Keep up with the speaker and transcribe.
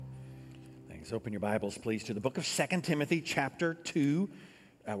things. Open your Bibles, please, to the book of 2 Timothy, chapter 2.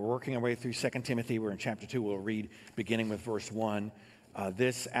 We're working our way through 2 Timothy. We're in chapter 2. We'll read beginning with verse 1.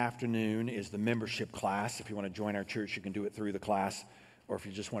 This afternoon is the membership class. If you want to join our church, you can do it through the class. Or if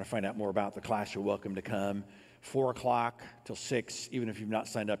you just want to find out more about the class, you're welcome to come. 4 o'clock till 6. Even if you've not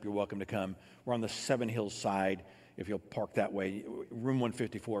signed up, you're welcome to come. We're on the Seven Hills side, if you'll park that way. Room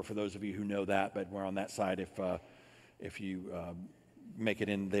 154 for those of you who know that, but we're on that side if you make it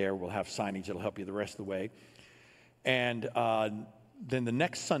in there. We'll have signage that'll help you the rest of the way. And then the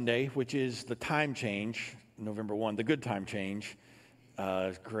next Sunday, which is the time change, November 1, the good time change,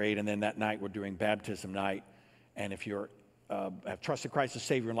 is great. And then that night we're doing baptism night. And if you're have trusted Christ as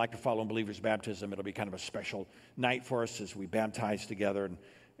Savior and like to follow in believers' baptism, it'll be kind of a special night for us as we baptize together.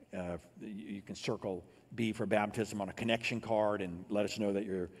 And you can circle B for baptism on a connection card and let us know that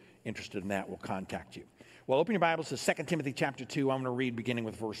you're interested in that. We'll contact you. Well, open your Bibles to 2 Timothy chapter 2. I'm going to read beginning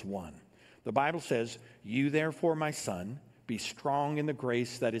with verse 1. The Bible says, "You therefore, my son, be strong in the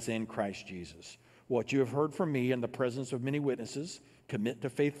grace that is in Christ Jesus. What you have heard from me in the presence of many witnesses, commit to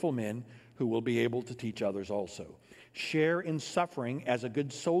faithful men who will be able to teach others also. Share in suffering as a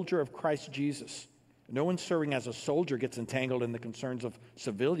good soldier of Christ Jesus. No one serving as a soldier gets entangled in the concerns of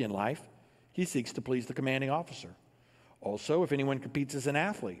civilian life. He seeks to please the commanding officer. Also, if anyone competes as an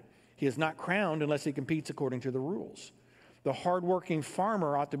athlete, he is not crowned unless he competes according to the rules. The hardworking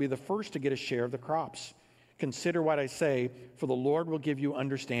farmer ought to be the first to get a share of the crops. Consider what I say, for the Lord will give you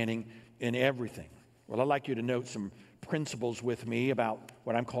understanding in everything." Well, I'd like you to note some principles with me about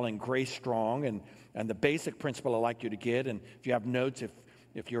what I'm calling grace strong, and the basic principle I'd like you to get. And if you have notes,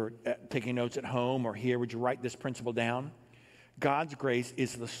 if you're taking notes at home or here, would you write this principle down? God's grace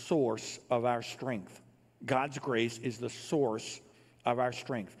is the source of our strength. God's grace is the source of our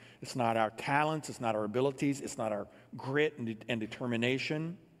strength. It's not our talents, it's not our abilities, it's not our grit and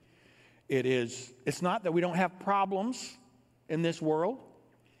determination. It's not that we don't have problems in this world.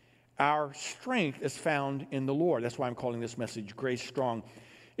 Our strength is found in the Lord. That's why I'm calling this message Grace Strong.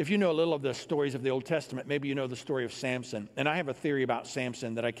 If you know a little of the stories of the Old Testament, maybe you know the story of Samson. And I have a theory about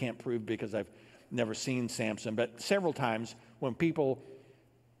Samson that I can't prove because I've never seen Samson. But several times when people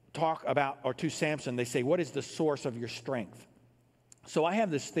talk about or to Samson, they say, "What is the source of your strength?" So I have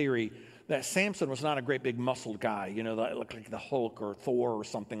this theory that Samson was not a great big muscled guy, that looked like the Hulk or Thor or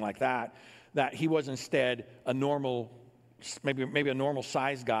something like that, that he was instead a normal, maybe a normal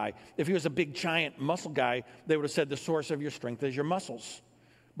sized guy. If he was a big giant muscle guy, they would have said the source of your strength is your muscles.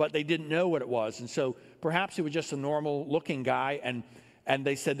 But they didn't know what it was. And so perhaps he was just a normal looking guy, and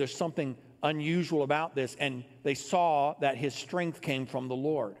they said there's something unusual about this, and they saw that his strength came from the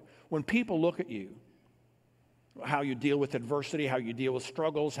Lord. When people look at you, how you deal with adversity, how you deal with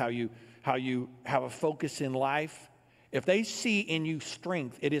struggles, how you have a focus in life, if they see in you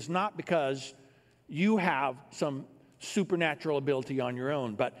strength, it is not because you have some supernatural ability on your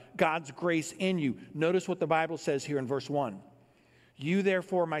own, but God's grace in you. Notice what the Bible says here in verse 1. "You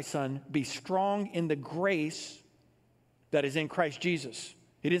therefore, my son, be strong in the grace that is in Christ Jesus."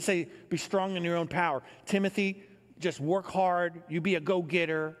 He didn't say be strong in your own power. Timothy, just work hard, you be a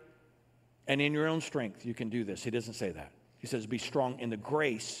go-getter, and in your own strength, you can do this. He doesn't say that. He says, be strong in the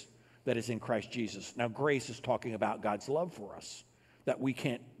grace that is in Christ Jesus. Now, grace is talking about God's love for us that we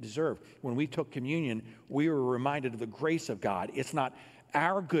can't deserve. When we took communion, we were reminded of the grace of God. It's not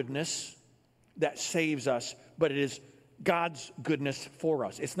our goodness that saves us, but it is God's goodness for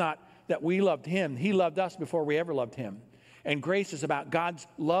us. It's not that we loved Him. He loved us before we ever loved Him. And grace is about God's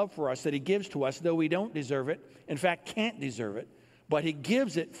love for us that He gives to us, though we don't deserve it. In fact, can't deserve it. But He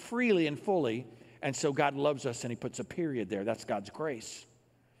gives it freely and fully, and so God loves us, and He puts a period there. That's God's grace.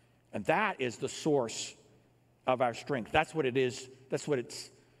 And that is the source of our strength. That's what it is. That's what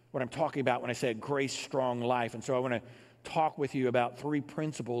I'm talking about when I say a grace-strong life. And so I want to talk with you about 3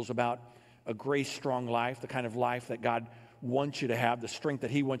 principles about a grace-strong life, the kind of life that God wants you to have, the strength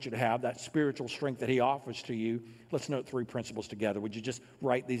that He wants you to have, that spiritual strength that He offers to you. Let's note 3 principles together. Would you just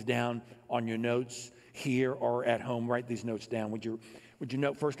write these down on your notes here or at home? Write these notes down. Would you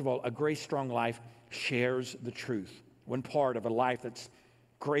note, first of all, a grace-strong life shares the truth. One part of a life that's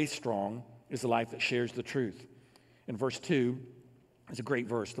grace-strong is a life that shares the truth. In verse 2, it's a great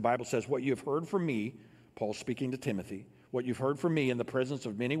verse. The Bible says, "What you have heard from me," Paul's speaking to Timothy, "what you've heard from me in the presence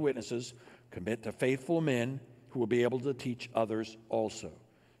of many witnesses, commit to faithful men who will be able to teach others also."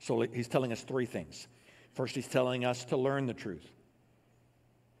 So he's telling us 3 things. First, he's telling us to learn the truth.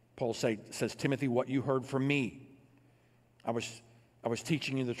 Paul says, "Timothy, what you heard from me, I was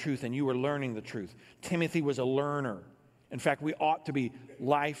teaching you the truth, and you were learning the truth." Timothy was a learner. In fact, we ought to be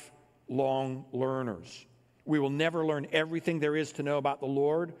lifelong learners. We will never learn everything there is to know about the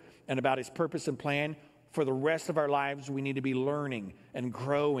Lord and about his purpose and plan. For the rest of our lives, we need to be learning and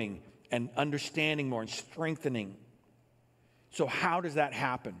growing and understanding more and strengthening. So how does that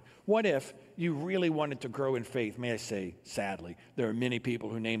happen? What if you really wanted to grow in faith? May I say, sadly, there are many people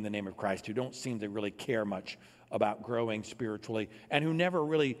who name the name of Christ who don't seem to really care much about growing spiritually and who never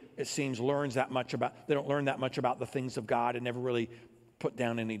really, it seems, they don't learn that much about the things of God and never really put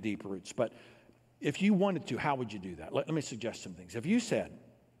down any deep roots. But if you wanted to, how would you do that? Let me suggest some things. If you said,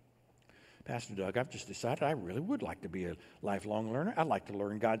 Pastor Doug, I've just decided I really would like to be a lifelong learner. I'd like to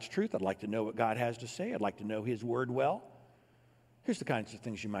learn God's truth. I'd like to know what God has to say. I'd like to know his word well. Here's the kinds of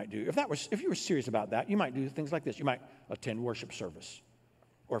things you might do. If you were serious about that, you might do things like this. You might attend worship service.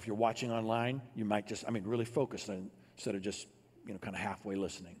 Or if you're watching online, you might just, really focus instead of just, kind of halfway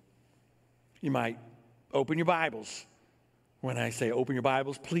listening. You might open your Bibles. When I say open your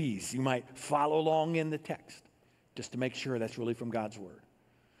Bibles, please, you might follow along in the text just to make sure that's really from God's word.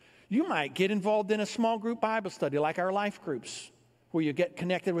 You might get involved in a small group Bible study like our life groups, where you get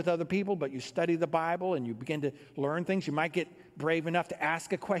connected with other people, but you study the Bible and you begin to learn things. You might get brave enough to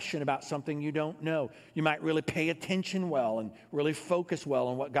ask a question about something you don't know. You might really pay attention well and really focus well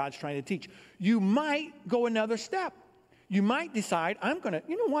on what God's trying to teach. You might go another step. You might decide, I'm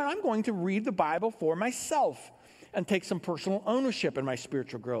going to read the Bible for myself and take some personal ownership in my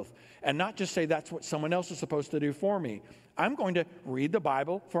spiritual growth and not just say that's what someone else is supposed to do for me. I'm going to read the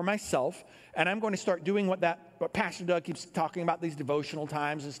Bible for myself, and I'm going to start doing what Pastor Doug keeps talking about, these devotional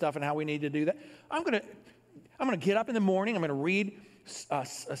times and stuff and how we need to do that. I'm going to get up in the morning. I'm going to read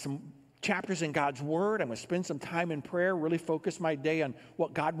some chapters in God's Word. I'm going to spend some time in prayer, really focus my day on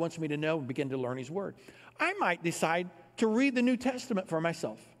what God wants me to know and begin to learn his Word. I might decide to read the New Testament for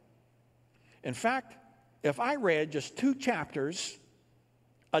myself. In fact, if I read just 2 chapters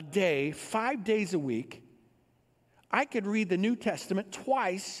a day, 5 days a week, I could read the New Testament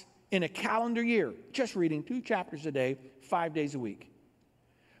twice in a calendar year, just reading 2 chapters a day, 5 days a week.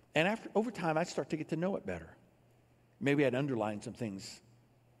 And over time, I'd start to get to know it better. Maybe I'd underline some things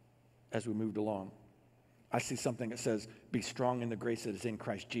as we moved along. I see something that says, be strong in the grace that is in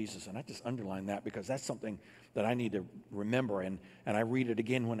Christ Jesus. And I just underline that because that's something that I need to remember. And I read it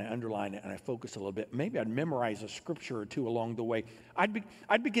again when I underline it and I focus a little bit. Maybe I'd memorize a scripture or two along the way.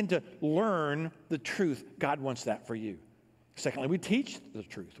 I'd begin to learn the truth. God wants that for you. Secondly, we teach the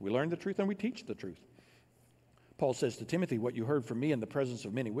truth. We learn the truth and we teach the truth. Paul says to Timothy, what you heard from me in the presence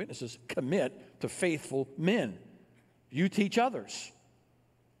of many witnesses, commit to faithful men. You teach others.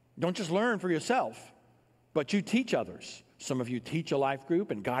 Don't just learn for yourself, but you teach others. Some of you teach a life group,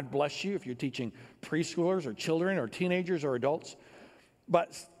 and God bless you if you're teaching preschoolers or children or teenagers or adults.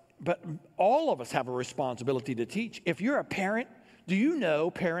 But all of us have a responsibility to teach. If you're a parent, do you know,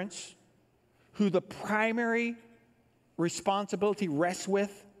 parents, who the primary responsibility rests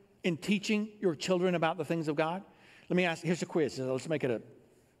with in teaching your children about the things of God? Let me ask, here's a quiz. Let's make it a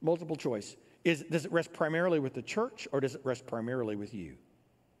multiple choice. Does it rest primarily with the church, or does it rest primarily with you?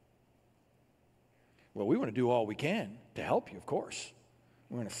 Well, we want to do all we can to help you, of course.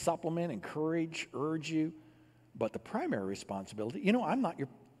 We're going to supplement, encourage, urge you. But the primary responsibility, I'm not your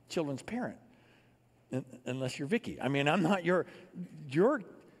children's parent, unless you're Vicky. I'm not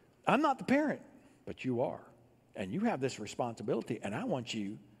I'm not the parent, but you are. And you have this responsibility, and I want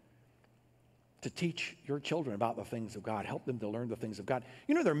you to teach your children about the things of God, help them to learn the things of God.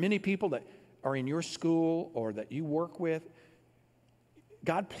 There are many people that are in your school or that you work with.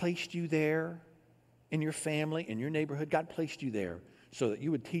 God placed you there. In your family, in your neighborhood, God placed you there so that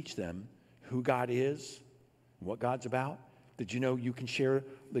you would teach them who God is, what God's about. Did you know you can share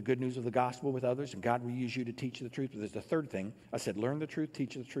the good news of the gospel with others, and God will use you to teach the truth? But there's the third thing. I said, learn the truth,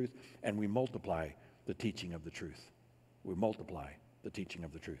 teach the truth, and we multiply the teaching of the truth. We multiply the teaching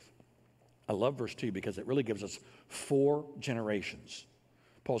of the truth. I love verse 2 because it really gives us 4 generations.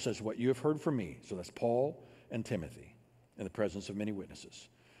 Paul says, what you have heard from me, so that's Paul and Timothy, in the presence of many witnesses.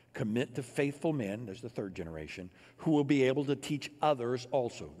 Commit to faithful men, there's the 3rd generation, who will be able to teach others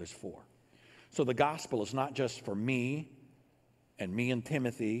also. There's 4. So the gospel is not just for me and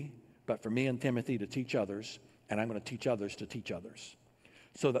Timothy, but for me and Timothy to teach others, and I'm going to teach others to teach others.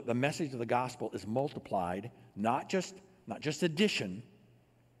 So that the message of the gospel is multiplied, not just addition,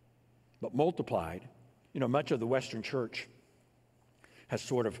 but multiplied. Much of the Western church has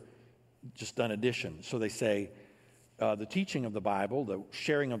sort of just done addition. So they say, the teaching of the Bible, the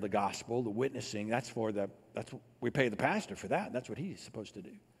sharing of the gospel, the witnessing, we pay the pastor for that. That's what he's supposed to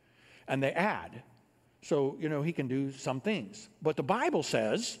do. And they add, so, he can do some things. But the Bible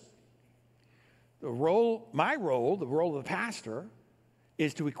says the role of the pastor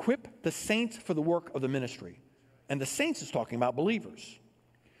is to equip the saints for the work of the ministry. And the saints is talking about believers.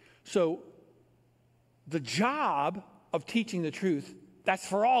 So the job of teaching the truth, that's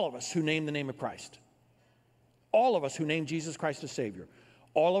for all of us who name the name of Christ. All of us who name Jesus Christ as Savior.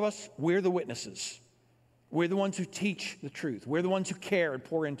 All of us, we're the witnesses. We're the ones who teach the truth. We're the ones who care and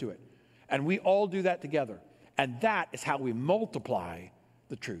pour into it. And we all do that together. And that is how we multiply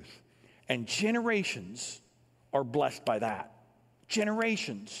the truth. And generations are blessed by that.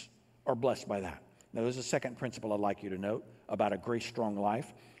 Generations are blessed by that. Now, there's a second principle I'd like you to note about a grace-strong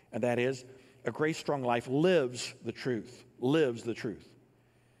life, and that is a grace-strong life lives the truth. Lives the truth.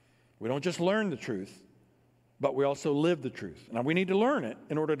 We don't just learn the truth, but we also live the truth. Now, we need to learn it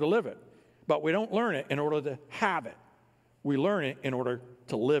in order to live it, but we don't learn it in order to have it. We learn it in order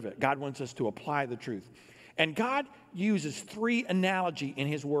to live it. God wants us to apply the truth. And God uses three analogies in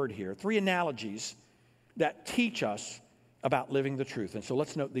his word here, three analogies that teach us about living the truth. And so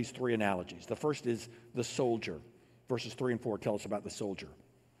let's note these three analogies. The first is the soldier. Verses 3 and 4 tell us about the soldier.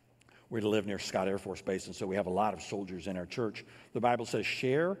 We're to live near Scott Air Force Base, and so we have a lot of soldiers in our church. The Bible says,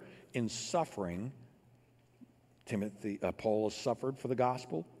 share in suffering. Paul has suffered for the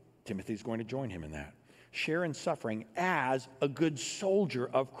gospel. Timothy's going to join him in that. Share in suffering as a good soldier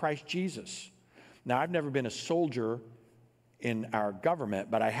of Christ Jesus. Now, I've never been a soldier in our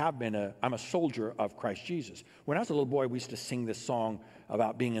government, but I'm a soldier of Christ Jesus. When I was a little boy, we used to sing this song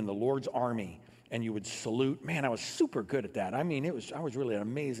about being in the Lord's army, and you would salute. Man, I was super good at that. I mean, I was really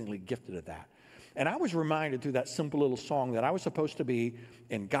amazingly gifted at that. And I was reminded through that simple little song that I was supposed to be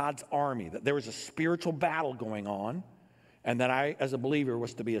in God's army, that there was a spiritual battle going on, and that I, as a believer,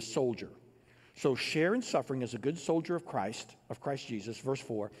 was to be a soldier. So share in suffering as a good soldier of Christ Jesus. Verse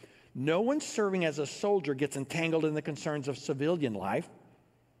 4, no one serving as a soldier gets entangled in the concerns of civilian life.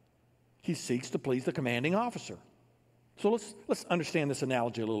 He seeks to please the commanding officer. So let's understand this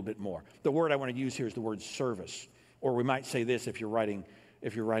analogy a little bit more. The word I want to use here is the word service, or we might say this if you're writing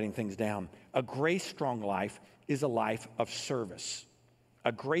things down. A grace-strong life is a life of service.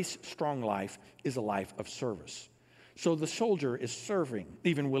 A grace-strong life is a life of service. So the soldier is serving,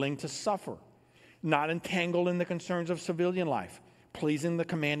 even willing to suffer, not entangled in the concerns of civilian life, pleasing the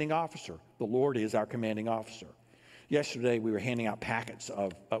commanding officer. The Lord is our commanding officer. Yesterday, we were handing out packets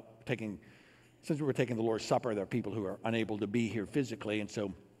since we were taking the Lord's Supper, there are people who are unable to be here physically, and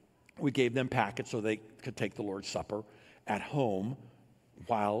so we gave them packets so they could take the Lord's Supper at home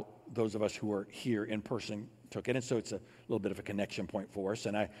while those of us who are here in person took it. And so it's a little bit of a connection point for us.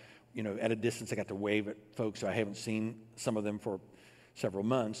 And at a distance, I got to wave at folks. I haven't seen some of them for several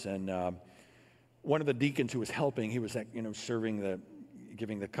months. And one of the deacons who was helping, he was serving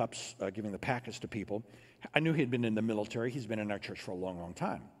giving the cups, giving the packets to people. I knew he had been in the military. He's been in our church for a long, long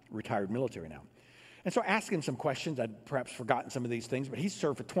time, retired military now. And so I asked him some questions. I'd perhaps forgotten some of these things, but he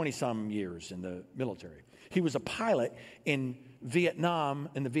served for 20-some years in the military. He was a pilot in Vietnam,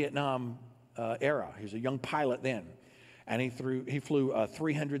 in the Vietnam era. He was a young pilot then. And he flew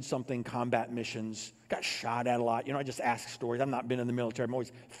 300-something combat missions, got shot at a lot. I just ask stories. I've not been in the military. I'm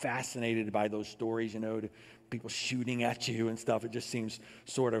always fascinated by those stories, to people shooting at you and stuff. It just seems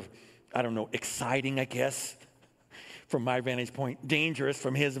sort of, exciting, I guess, from my vantage point. Dangerous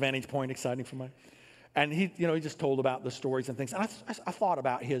from his vantage point, exciting from mine. And he just told about the stories and things. And I thought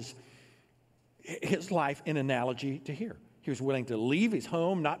about his life in analogy to here. He was willing to leave his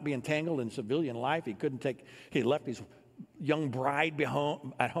home, not be entangled in civilian life. He left his young bride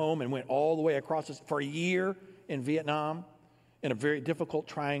at home and went all the way across for a year in Vietnam, in a very difficult,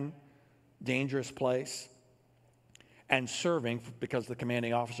 trying, dangerous place, and serving because the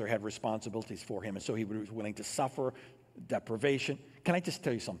commanding officer had responsibilities for him. And so he was willing to suffer deprivation. Can I just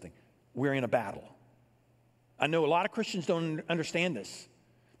tell you something? We're in a battle. I know a lot of Christians don't understand this.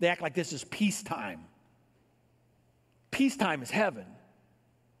 They act like this is peacetime. Peacetime is heaven.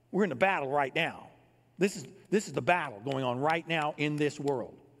 We're in a battle right now. This is the battle going on right now in this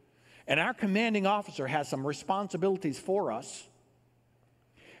world. And our commanding officer has some responsibilities for us.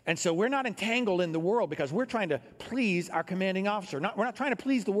 And so we're not entangled in the world because we're trying to please our commanding officer. We're not trying to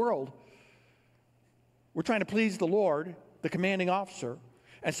please the world. We're trying to please the Lord, the commanding officer.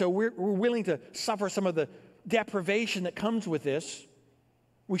 And so we're willing to suffer some of the deprivation that comes with this.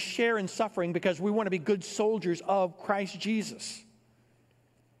 We share in suffering because we want to be good soldiers of Christ Jesus.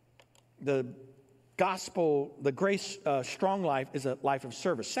 The gospel, the grace strong life is a life of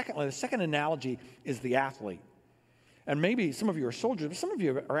service. Secondly, the second analogy is the athlete. And maybe some of you are soldiers, but some of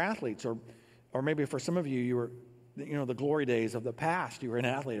you are athletes, or maybe for some of you, you were, the glory days of the past, you were an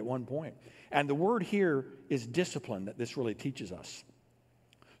athlete at one point. And the word here is discipline that this really teaches us.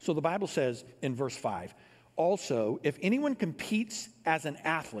 So the Bible says in verse 5, also, if anyone competes as an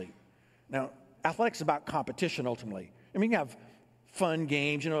athlete, now, athletics is about competition ultimately. I mean, you have fun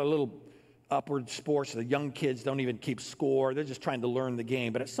games, a little upward sports. The young kids don't even keep score. They're just trying to learn the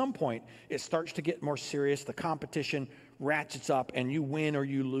game. But at some point, it starts to get more serious. The competition ratchets up, and you win or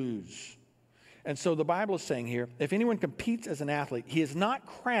you lose. And so the Bible is saying here, if anyone competes as an athlete, he is not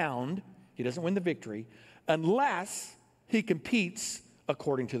crowned, he doesn't win the victory, unless he competes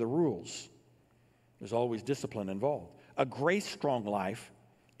according to the rules. There's always discipline involved. A grace-strong life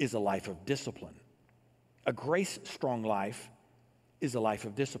is a life of discipline. A grace-strong life is a life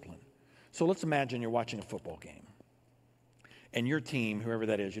of discipline. So let's imagine you're watching a football game. And your team, whoever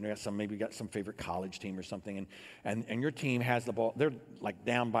that is, maybe you got some favorite college team or something, and your team has the ball. They're like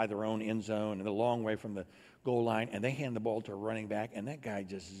down by their own end zone and a long way from the goal line, and they hand the ball to a running back, and that guy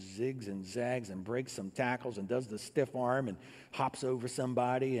just zigs and zags and breaks some tackles and does the stiff arm and hops over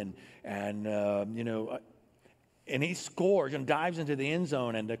somebody and he scores and dives into the end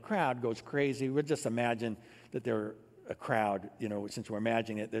zone, and the crowd goes crazy. We'll just imagine that they're a crowd, since we're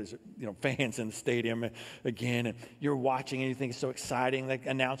imagining it, there's, fans in the stadium again, and you're watching and you think it's so exciting. Like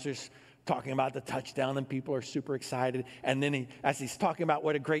announcers talking about the touchdown, and people are super excited. And then as he's talking about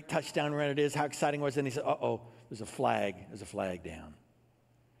what a great touchdown run it is, how exciting it was, and he said, there's a flag down.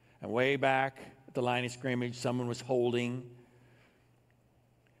 And way back at the line of scrimmage, someone was holding.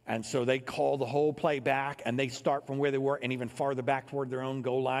 And so they call the whole play back, and they start from where they were and even farther back toward their own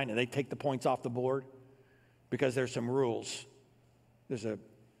goal line, and they take the points off the board. Because there's some rules. There's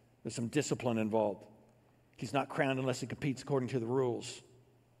some discipline involved. He's not crowned unless he competes according to the rules.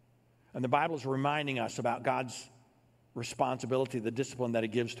 And the Bible is reminding us about God's responsibility, the discipline that he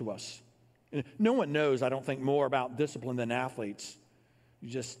gives to us. No one knows, I don't think, more about discipline than athletes.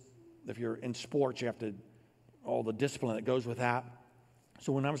 If you're in sports, you have all the discipline that goes with that.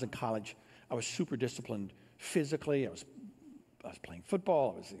 So when I was in college, I was super disciplined physically. I was playing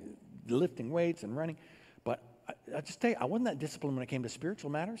football. I was lifting weights and running. But I just tell you, I wasn't that disciplined when it came to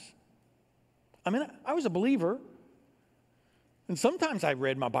spiritual matters. I mean, I was a believer. And sometimes I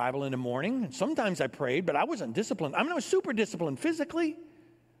read my Bible in the morning, and sometimes I prayed, but I wasn't disciplined. I was super disciplined physically.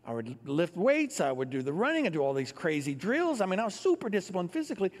 I would lift weights. I would do the running. I'd do all these crazy drills. I was super disciplined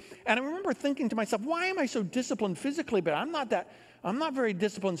physically. And I remember thinking to myself, why am I so disciplined physically, but I'm not very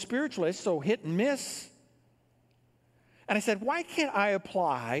disciplined spiritually, so hit and miss. And I said, why can't I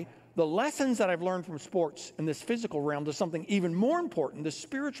apply the lessons that I've learned from sports in this physical realm to something even more important, the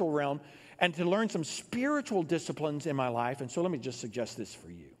spiritual realm, and to learn some spiritual disciplines in my life? And so let me just suggest this for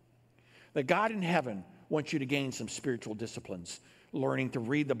you. That God in heaven wants you to gain some spiritual disciplines, learning to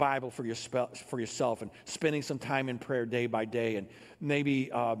read the Bible for yourself and spending some time in prayer day by day, and maybe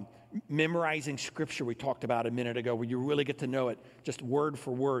memorizing Scripture we talked about a minute ago, where you really get to know it just word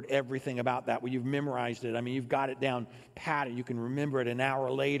for word, everything about that, where you've memorized it. You've got it down pat, and you can remember it an hour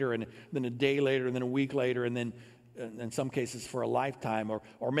later, and then a day later, and then a week later, and then in some cases for a lifetime,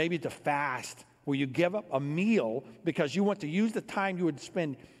 or maybe to fast, where you give up a meal because you want to use the time you would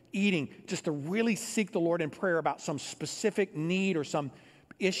spend eating just to really seek the Lord in prayer about some specific need or some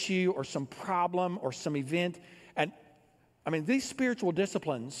issue or some problem or some event. And these spiritual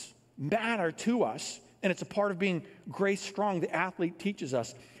disciplines matter to us, and it's a part of being grace strong. The athlete teaches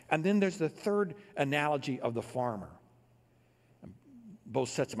us. And then there's the third analogy of the farmer. Both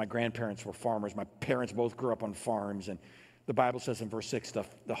sets of my grandparents were farmers. My parents both grew up on farms, and the Bible says in verse 6,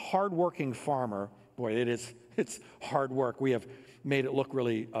 the hardworking farmer, boy, it's hard work. We have made it look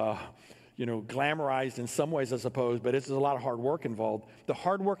really glamorized in some ways, I suppose, but there's a lot of hard work involved. The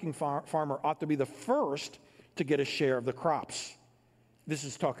hardworking farmer ought to be the first to get a share of the crops. This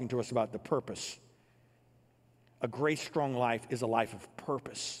is talking to us about the purpose. A grace-strong life is a life of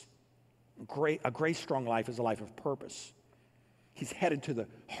purpose. A grace-strong life is a life of purpose. He's headed to the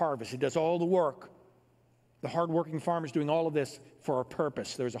harvest. He does all the work. The hardworking farmer is doing all of this for a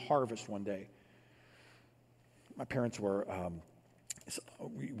purpose. There's a harvest one day. My parents were,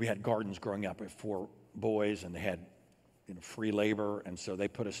 we had gardens growing up. We had 4 boys, and they had free labor, and so they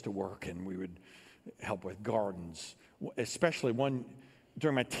put us to work, and we would help with gardens. Especially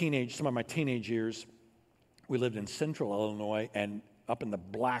during some of my teenage years, we lived in central Illinois and up in the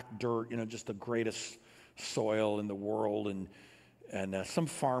black dirt, just the greatest soil in the world. And some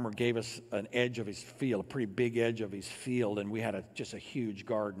farmer gave us an edge of his field, a pretty big edge of his field, and we had just a huge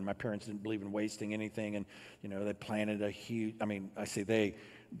garden. My parents didn't believe in wasting anything, and they planted a huge.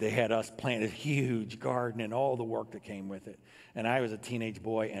 They had us plant a huge garden and all the work that came with it. And I was a teenage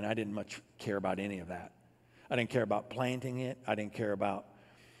boy, and I didn't much care about any of that. I didn't care about planting it. I didn't care about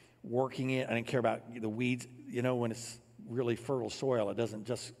working it. I didn't care about the weeds. When it's really fertile soil, it doesn't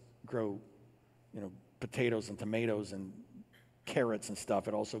just grow, potatoes and tomatoes and carrots and stuff.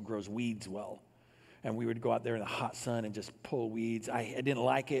 It also grows weeds well. And we would go out there in the hot sun and just pull weeds. I didn't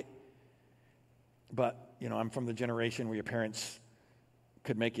like it. But, I'm from the generation where your parents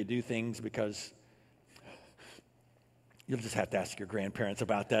could make you do things because you'll just have to ask your grandparents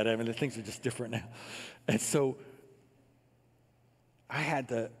about that. I mean, the things are just different now. And so I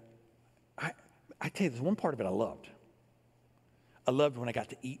tell you, there's one part of it I loved. I loved when I got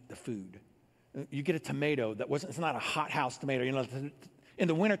to eat the food. You get a tomato it's not a hothouse tomato. In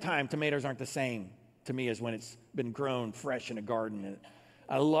the wintertime, tomatoes aren't the same to me as when it's been grown fresh in a garden. And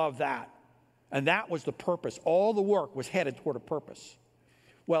I love that. And that was the purpose. All the work was headed toward a purpose.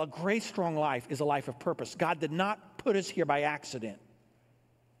 Well, a Grace Strong life is a life of purpose. God did not put us here by accident.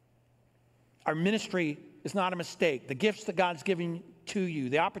 Our ministry is not a mistake. The gifts that God's given to you,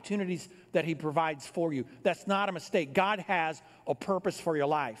 the opportunities that He provides for you, that's not a mistake. God has a purpose for your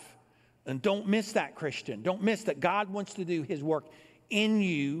life. And don't miss that, Christian. Don't miss that God wants to do His work in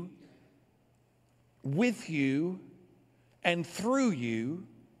you, with you, and through you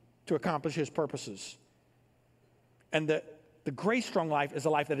to accomplish His purposes. And the Grace Strong life is a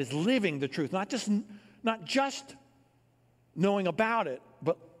life that is living the truth, not just knowing about it,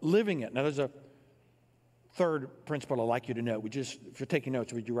 but living it. Now, there's a third principle I'd like you to know. If you're taking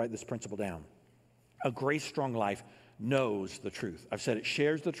notes, would you write this principle down? A Grace Strong life knows the truth. I've said it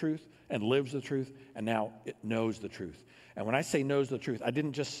shares the truth and lives the truth, and now it knows the truth. And when I say knows the truth,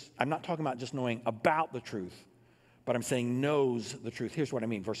 I'm not talking about just knowing about the truth, but I'm saying knows the truth. Here's what I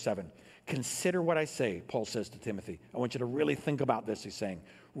mean, verse 7. Consider what I say, Paul says to Timothy. I want you to really think about this, he's saying.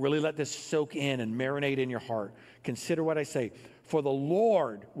 Really let this soak in and marinate in your heart. Consider what I say. For the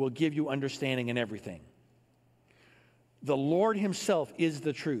Lord will give you understanding in everything. The Lord Himself is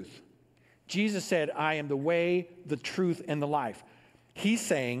the truth. Jesus said, I am the way, the truth, and the life. He's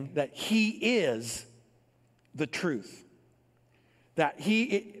saying that He is the truth. That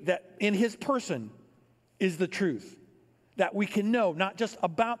in His person is the truth. That we can know not just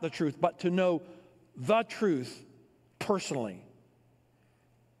about the truth, but to know the truth personally.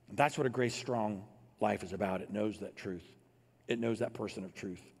 And that's what a Grace Strong life is about. It knows that truth. It knows that person of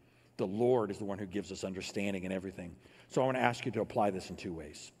truth. The Lord is the one who gives us understanding in everything. So I want to ask you to apply this in two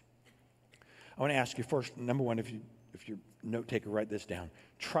ways. I want to ask you first, number one, if you're a note taker, write this down.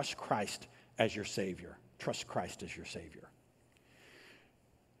 Trust Christ as your Savior. Trust Christ as your Savior.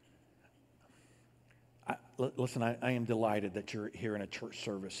 Listen, I am delighted that you're here in a church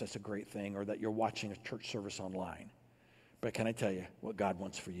service. That's a great thing. Or that you're watching a church service online. But can I tell you, what God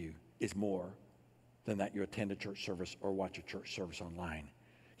wants for you is more than that you attend a church service or watch a church service online.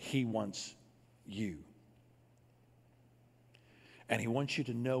 He wants you. And He wants you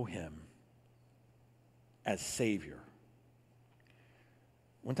to know Him as Savior.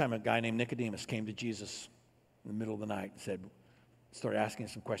 One time a guy named Nicodemus came to Jesus in the middle of the night and started asking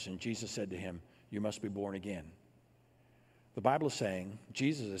some questions. Jesus said to him, you must be born again. The Bible is saying,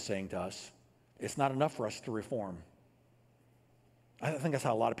 Jesus is saying to us, it's not enough for us to reform. I think that's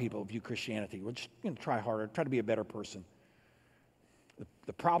how a lot of people view Christianity. We're just going to try harder, try to be a better person.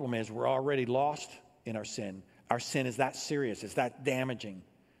 The problem is we're already lost in our sin. Our sin is that serious, it's that damaging,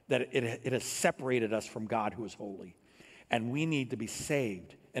 that it has separated us from God who is holy. And we need to be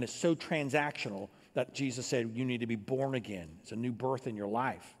saved. And it's so transactional that Jesus said you need to be born again. It's a new birth in your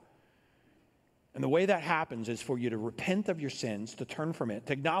life. And the way that happens is for you to repent of your sins, to turn from it,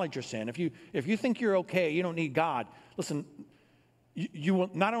 to acknowledge your sin. If you think you're okay, you don't need God, listen, you will,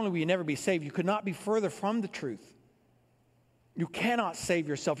 not only will you never be saved, you could not be further from the truth. You cannot save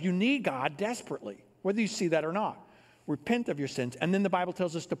yourself. You need God desperately, whether you see that or not. Repent of your sins. And then the Bible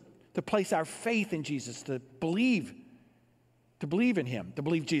tells us to place our faith in Jesus, to believe in Him, to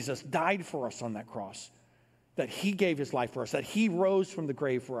believe Jesus died for us on that cross, that He gave His life for us, that He rose from the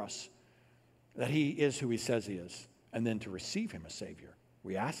grave for us, that He is who He says He is, and then to receive Him as Savior.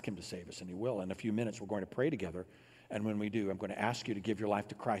 We ask Him to save us, and He will. In a few minutes, we're going to pray together, and when we do, I'm going to ask you to give your life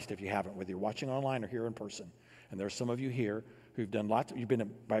to Christ if you haven't, whether you're watching online or here in person. And there are some of you here who've done lots. You've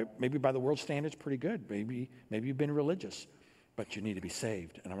been, maybe by the world's standards, pretty good. Maybe you've been religious, but you need to be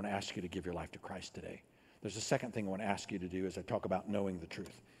saved, and I want to ask you to give your life to Christ today. There's a second thing I want to ask you to do as I talk about knowing the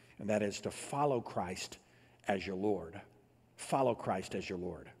truth, and that is to follow Christ as your Lord. Follow Christ as your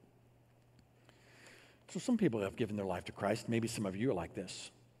Lord. So some people have given their life to Christ. Maybe some of you are like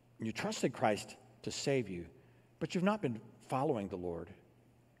this. You trusted Christ to save you, but you've not been following the Lord.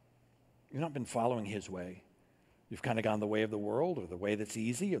 You've not been following His way. You've kind of gone the way of the world, or the way that's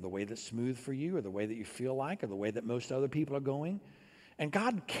easy, or the way that's smooth for you, or the way that you feel like, or the way that most other people are going. And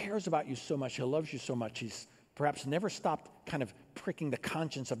God cares about you so much. He loves you so much. He's perhaps never stopped kind of pricking the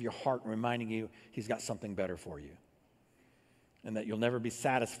conscience of your heart and reminding you he's got something better for you. And that you'll never be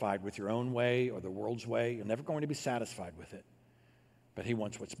satisfied with your own way or the world's way. You're never going to be satisfied with it. But he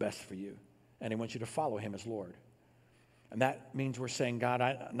wants what's best for you. And he wants you to follow him as Lord. And that means we're saying, God,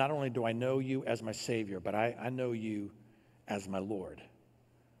 not only do I know you as my Savior, but I know you as my Lord.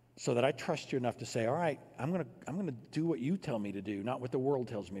 So that I trust you enough to say, all right, I'm gonna do what you tell me to do, not what the world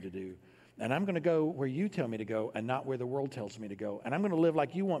tells me to do. And I'm going to go where you tell me to go and not where the world tells me to go. And I'm going to live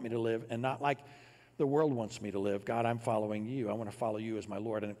like you want me to live and not like the world wants me to live. God, I'm following you. I want to follow you as my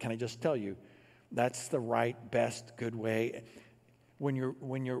Lord. And can I just tell you, that's the right, best, good way. When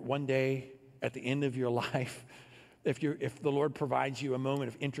you're one day at the end of your life, if the Lord provides you a moment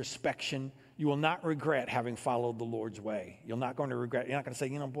of introspection, you will not regret having followed the Lord's way. You're not going to regret. You're not going to say,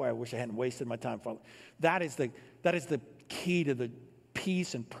 boy, I wish I hadn't wasted my time following. That is the key to the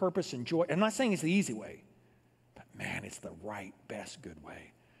peace and purpose and joy. I'm not saying it's the easy way, but man, it's the right, best, good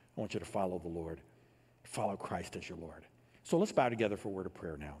way. I want you to follow the Lord. Follow Christ as your Lord. So let's bow together for a word of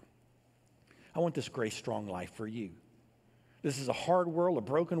prayer now. I want this grace strong life for you. This is a hard world, a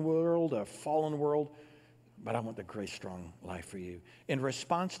broken world, a fallen world, but I want the grace strong life for you. In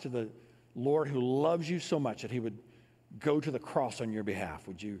response to the Lord who loves you so much that he would go to the cross on your behalf,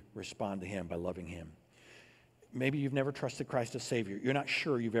 would you respond to him by loving him? Maybe you've never trusted Christ as Savior. You're not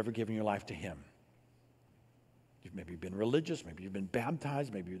sure you've ever given your life to him. You've maybe been religious. Maybe you've been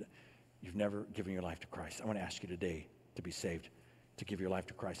baptized. Maybe you've never given your life to Christ. I want to ask you today to be saved, to give your life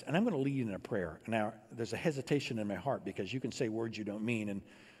to Christ. And I'm going to lead in a prayer. Now, there's a hesitation in my heart because you can say words you don't mean and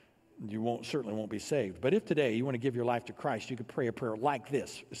you certainly won't be saved. But if today you want to give your life to Christ, you could pray a prayer like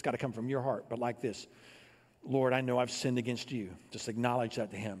this. It's got to come from your heart, but like this. Lord, I know I've sinned against you. Just acknowledge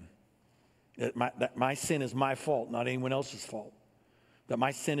that to him. That my sin is my fault, not anyone else's fault. That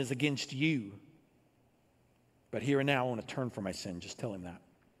my sin is against you. But here and now, I want to turn from my sin. Just tell him that.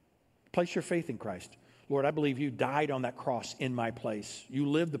 Place your faith in Christ. Lord, I believe you died on that cross in my place. You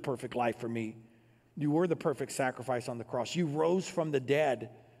lived the perfect life for me. You were the perfect sacrifice on the cross. You rose from the dead.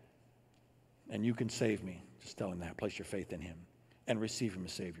 And you can save me. Just tell him that. Place your faith in him. And receive him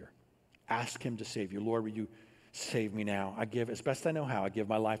as Savior. Ask him to save you. Lord, would you save me now? I give, as best I know how, I give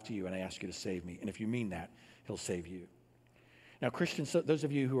my life to you and I ask you to save me. And if you mean that, he'll save you. Now, Christians, those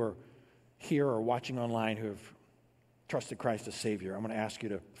of you who are here or watching online who have trusted Christ as Savior, I'm going to ask you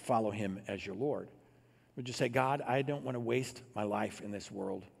to follow him as your Lord. Would you say, God, I don't want to waste my life in this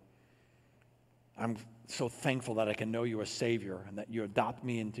world. I'm so thankful that I can know you as Savior and that you adopt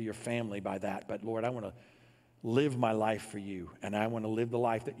me into your family by that. But Lord, I want to live my life for you, and I want to live the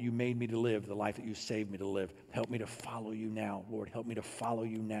life that you made me to live, the life that you saved me to live. Help me to follow you now, Lord. Help me to follow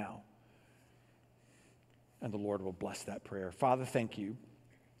you now. And the Lord will bless that prayer. Father, thank you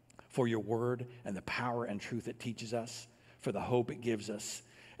for your word and the power and truth it teaches us, for the hope it gives us,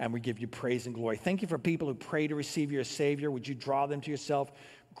 and we give you praise and glory. Thank you for people who pray to receive you as Savior. Would you draw them to yourself,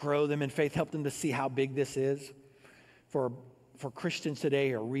 grow them in faith, help them to see how big this is? For Christians today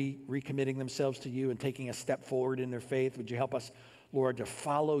who are recommitting themselves to you and taking a step forward in their faith, would you help us, Lord, to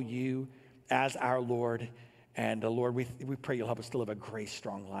follow you as our Lord? And Lord, we pray you'll help us to live a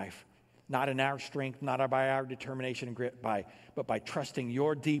grace-strong life, not in our strength, not by our determination and grit, but by trusting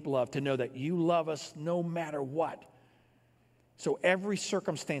your deep love, to know that you love us no matter what. So every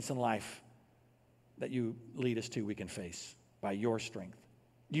circumstance in life that you lead us to, we can face by your strength.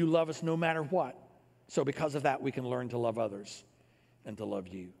 You love us no matter what. So because of that, we can learn to love others and to love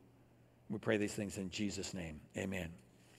you. We pray these things in Jesus' name. Amen.